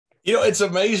It's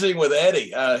amazing with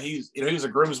Eddie. He was a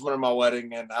groomsman of my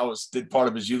wedding, and did part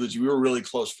of his eulogy. We were really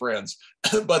close friends.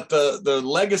 But the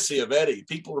legacy of Eddie,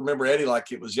 people remember Eddie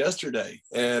like it was yesterday,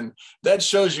 and that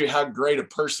shows you how great a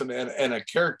person and a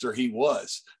character he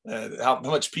was. How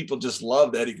much people just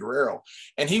loved Eddie Guerrero,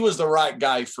 and he was the right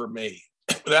guy for me.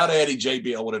 Without Eddie,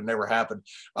 JBL would have never happened.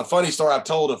 A funny story I've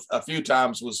told a few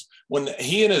times was when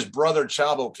he and his brother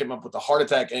Chavo came up with the heart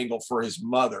attack angle for his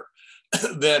mother.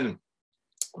 Then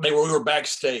we were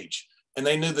backstage and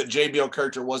they knew that JBL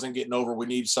character wasn't getting over. We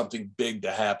need something big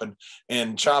to happen.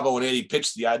 And Chavo and Eddie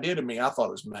pitched the idea to me. I thought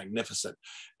it was magnificent.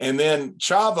 And then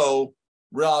Chavo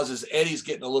realizes Eddie's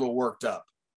getting a little worked up.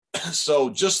 So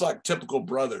just like typical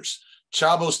brothers,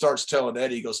 Chavo starts telling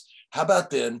Eddie, he goes, how about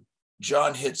then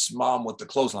John hits mom with the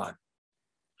clothesline?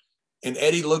 And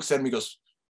Eddie looks at him, he goes,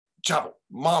 Chavo,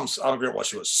 mom's, I don't care what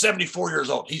she was, 74 years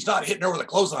old. He's not hitting her with a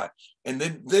clothesline. And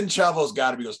then Chavo's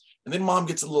got him. He goes, and then mom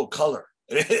gets a little color.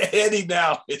 And Eddie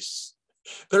now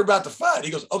they're about to fight. He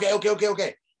goes,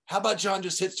 okay. How about John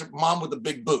just hits mom with a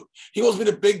big boot? He wants me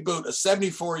to big boot a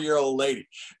 74-year-old lady.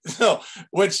 So,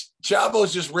 which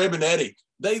Chavo's just ribbing Eddie.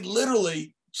 They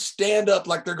literally stand up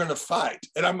like they're going to fight.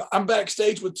 And I'm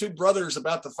backstage with two brothers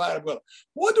about to fight. I'm going,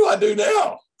 what do I do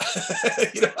now?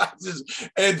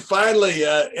 And finally,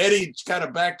 Eddie kind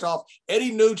of backed off.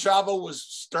 Eddie knew Chavo was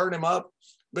stirring him up,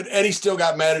 but Eddie still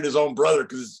got mad at his own brother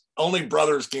because only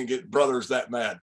brothers can get brothers that mad.